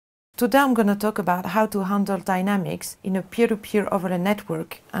Today I'm going to talk about how to handle dynamics in a peer-to-peer overlay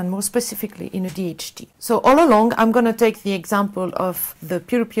network, and more specifically in a DHT. So all along I'm going to take the example of the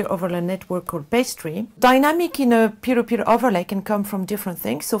peer-to-peer overlay network called Pastry. Dynamic in a peer-to-peer overlay can come from different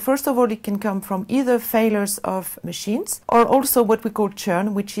things. So first of all, it can come from either failures of machines or also what we call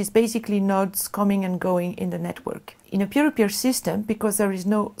churn, which is basically nodes coming and going in the network. In a peer-to-peer system, because there is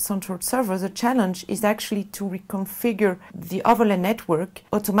no central server, the challenge is actually to reconfigure the overlay network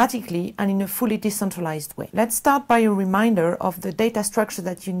automatically and in a fully decentralized way. Let's start by a reminder of the data structure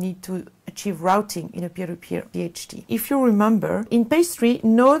that you need to achieve routing in a peer-to-peer DHT. If you remember, in Pastry,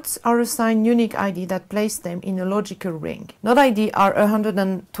 nodes are assigned unique ID that place them in a logical ring. Node ID are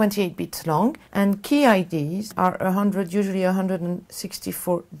 128 bits long, and key IDs are usually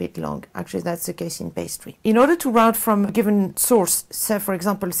 164 bit long. Actually, that's the case in Pastry. In order to route from a given source, say for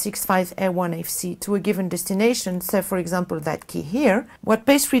example 65A1FC, to a given destination, say for example that key here, what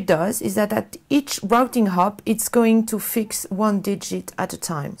Pastry does is that at each routing hop, it's going to fix one digit at a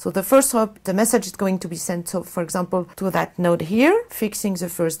time. So the first hop, the message is going to be sent, so for example, to that node here, fixing the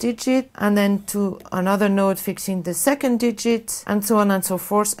first digit, and then to another node fixing the second digit, and so on and so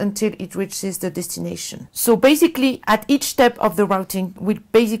forth until it reaches the destination. So basically, at each step of the routing, we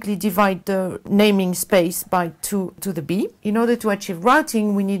basically divide the naming space by 2 to the B. In order to achieve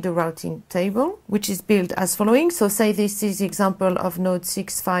routing, we need a routing table, which is built as following. So say this is the example of node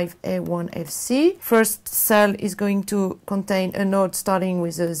 65A1FC. First cell is going to contain a node starting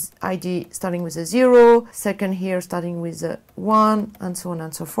with a ID starting with a 0, second here starting with a 1, and so on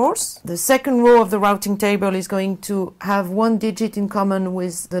and so forth. The second row of the routing table is going to have one digit in common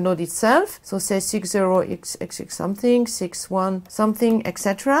with the node itself. So say 60x something, 61 something,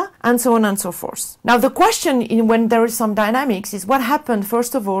 etc., and so on and so forth. Now the question when there is some dynamics is what happened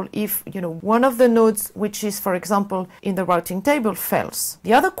first of all if one of the nodes, which is for example in the routing table, fails.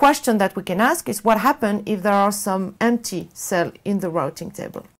 The other question that we can ask is what happened if there are some empty cell in the routing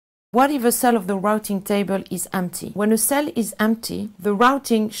table. What if a cell of the routing table is empty? When a cell is empty, the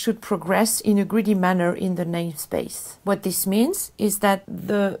routing should progress in a greedy manner in the namespace. What this means is that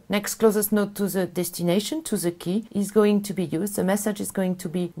the next closest node to the destination, to the key, is going to be used. The message is going to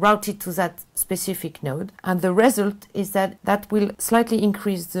be routed to that specific node. And the result is that will slightly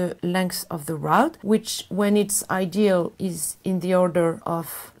increase the length of the route, which when it's ideal is in the order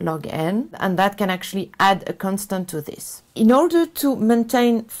of log n. And that can actually add a constant to this. In order to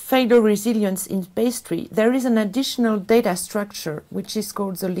maintain failure resilience in Pastry, there is an additional data structure which is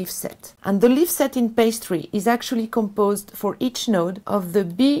called the leaf set. And the leaf set in Pastry is actually composed for each node of the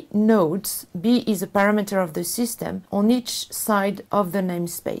B nodes. B is a parameter of the system on each side of the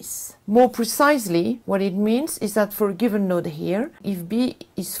namespace. More precisely, what it means is that for a given node here, if B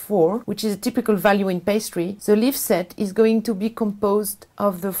is 4, which is a typical value in Pastry, the leaf set is going to be composed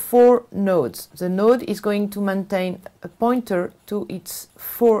of the 4 nodes. The node is going to maintain a pointer to its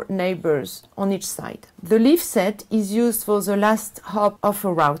 4 neighbors on each side. The leaf set is used for the last hop of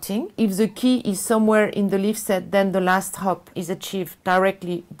a routing. If the key is somewhere in the leaf set, then the last hop is achieved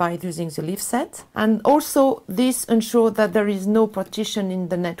directly by using the leaf set. And also this ensures that there is no partition in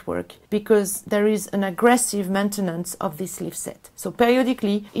the network because there is an aggressive maintenance of this leaf set. So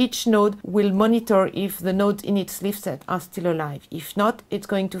periodically, each node will monitor if the nodes in its leaf set are still alive. If not, it's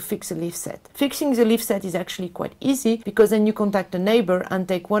going to fix a leaf set. Fixing the leaf set is actually quite easy because then you contact a neighbor and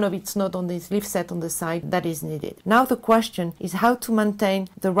take one of its nodes on this leaf set on the side that is needed. Now the question is how to maintain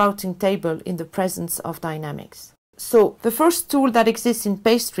the routing table in the presence of dynamics. So the first tool that exists in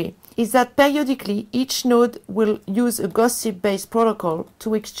Pastry is that periodically each node will use a gossip-based protocol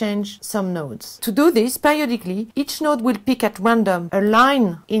to exchange some nodes. To do this, periodically each node will pick at random a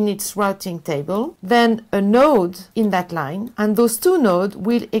line in its routing table, then a node in that line, and those two nodes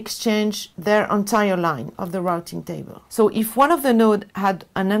will exchange their entire line of the routing table. So if one of the nodes had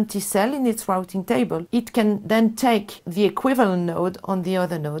an empty cell in its routing table, it can then take the equivalent node on the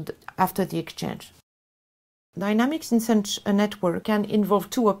other node after the exchange. Dynamics in such a network can involve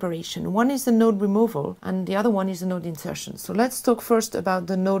 2 operations. One is the node removal and the other one is the node insertion. So let's talk first about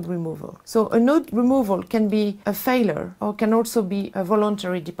the node removal. So a node removal can be a failure or can also be a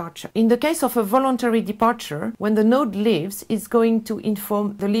voluntary departure. In the case of a voluntary departure, when the node leaves, it's going to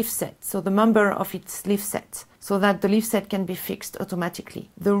inform the leaf set, so the member of its leaf set. so that the leaf set can be fixed automatically.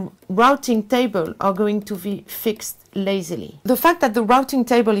 The routing table are going to be fixed lazily. The fact that the routing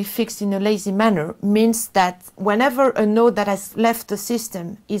table is fixed in a lazy manner means that whenever a node that has left the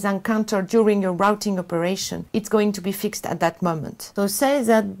system is encountered during a routing operation, it's going to be fixed at that moment. So say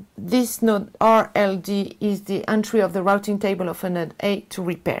that this node RLD is the entry of the routing table of a node A to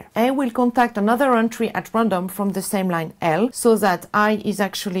repair. A will contact another entry at random from the same line L, so that I is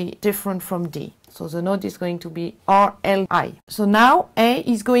actually different from D. So the node is going to be RLI. So now A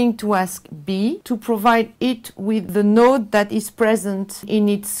is going to ask B to provide it with the node that is present in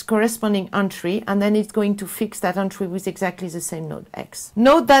its corresponding entry, and then it's going to fix that entry with exactly the same node X.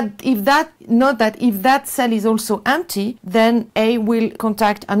 Note that if that cell is also empty, then A will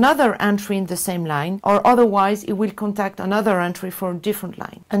contact another entry in the same line, or otherwise it will contact another entry for a different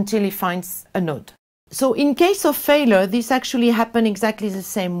line until it finds a node. So in case of failure, this actually happens exactly the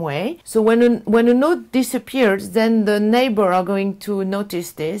same way. So when a node disappears, then the neighbor are going to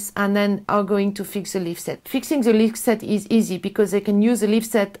notice this and then are going to fix the leaf set. Fixing the leaf set is easy because they can use the leaf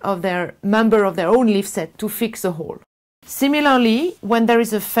set of their member of their own leaf set to fix the whole. Similarly, when there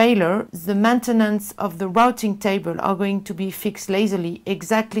is a failure, the maintenance of the routing table are going to be fixed lazily,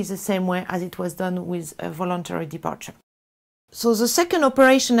 exactly the same way as it was done with a voluntary departure. So the second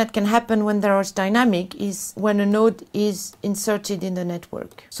operation that can happen when there is dynamic is when a node is inserted in the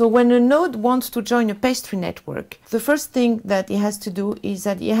network. So when a node wants to join a pastry network, the first thing that it has to do is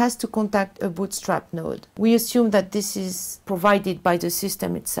that it has to contact a bootstrap node. We assume that this is provided by the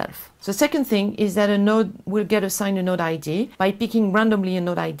system itself. The second thing is that a node will get assigned a node ID by picking randomly a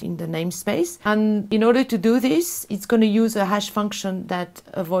node ID in the namespace. And in order to do this, it's going to use a hash function that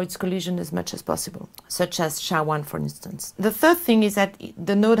avoids collision as much as possible, such as SHA-1, for instance. The third thing is that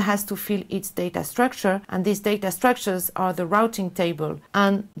the node has to fill its data structure, and these data structures are the routing table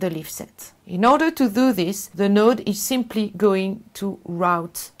and the leaf set. In order to do this, the node is simply going to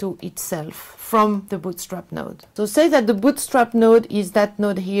route to itself from the bootstrap node. So say that the bootstrap node is that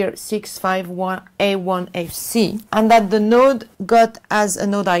node here, 651A1FC, and that the node got as a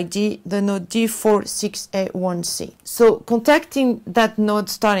node ID the node D46A1C. So contacting that node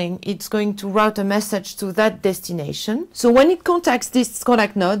starting, it's going to route a message to that destination. So when it contacts this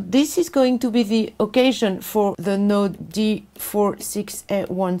contact node, this is going to be the occasion for the node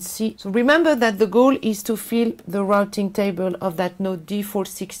D46A1C. So remember that the goal is to fill the routing table of that node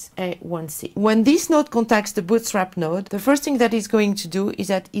D46A1C. When this node contacts the bootstrap node, the first thing that it's going to do is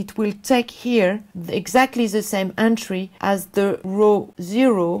that it will take here exactly the same entry as the row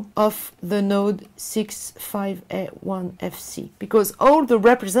 0 of the node 65A1FC, because all the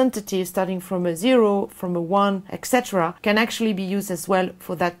representatives starting from a 0, from a 1, etc. can actually be used as well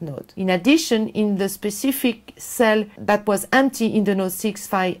for that node. In addition, in the specific cell that was empty in the node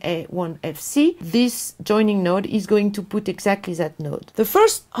 65A1FC, this joining node is going to put exactly that node. The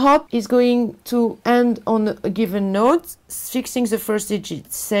first hop is going to end on a given node, fixing the first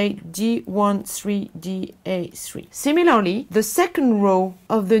digit, say D13DA3. Similarly, the second row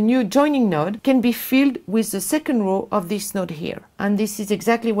of the new joining node can be filled with the second row of this node here. And this is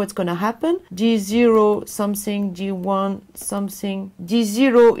exactly what's going to happen. D0 something, D1 something.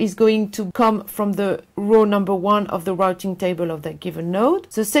 D0 is going to come from the row number 1 of the routing table of that given node.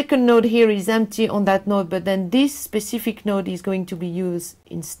 The second node here is empty on that node, but then this specific node is going to be used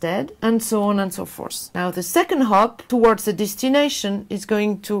instead, and so on and so forth. Now the second hop towards the destination is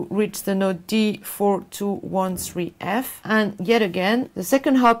going to reach the node D4213F, and yet again the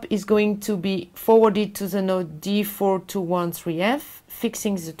second hop is going to be forwarded to the node D4213F,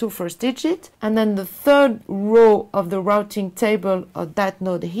 fixing the two first digits, and then the third row of the routing table of that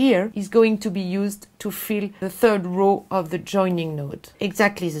node here is going to be used to fill the third row of the joining node.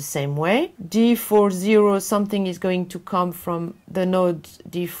 Exactly the same way, D40 something is going to come from the node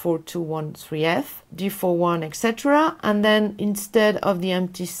D4213F, D41, etc. And then instead of the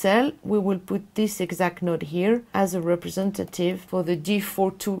empty cell, we will put this exact node here as a representative for the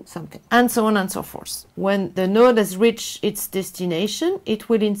D42 something, and so on and so forth. When the node has reached its destination, it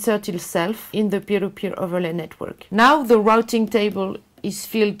will insert itself in the peer-to-peer overlay network. Now the routing table is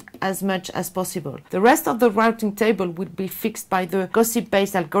filled as much as possible. The rest of the routing table would be fixed by the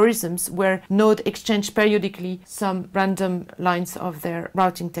gossip-based algorithms where nodes exchange periodically some random lines of their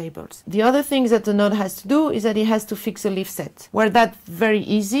routing tables. The other thing that the node has to do is that it has to fix a leaf set, where that's very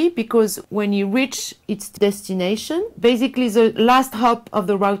easy because when you reach its destination, basically the last hop of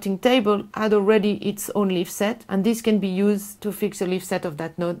the routing table had already its own leaf set, and this can be used to fix a leaf set of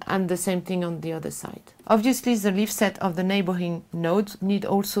that node, and the same thing on the other side. Obviously, the leaf set of the neighboring nodes need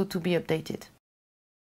also to be updated.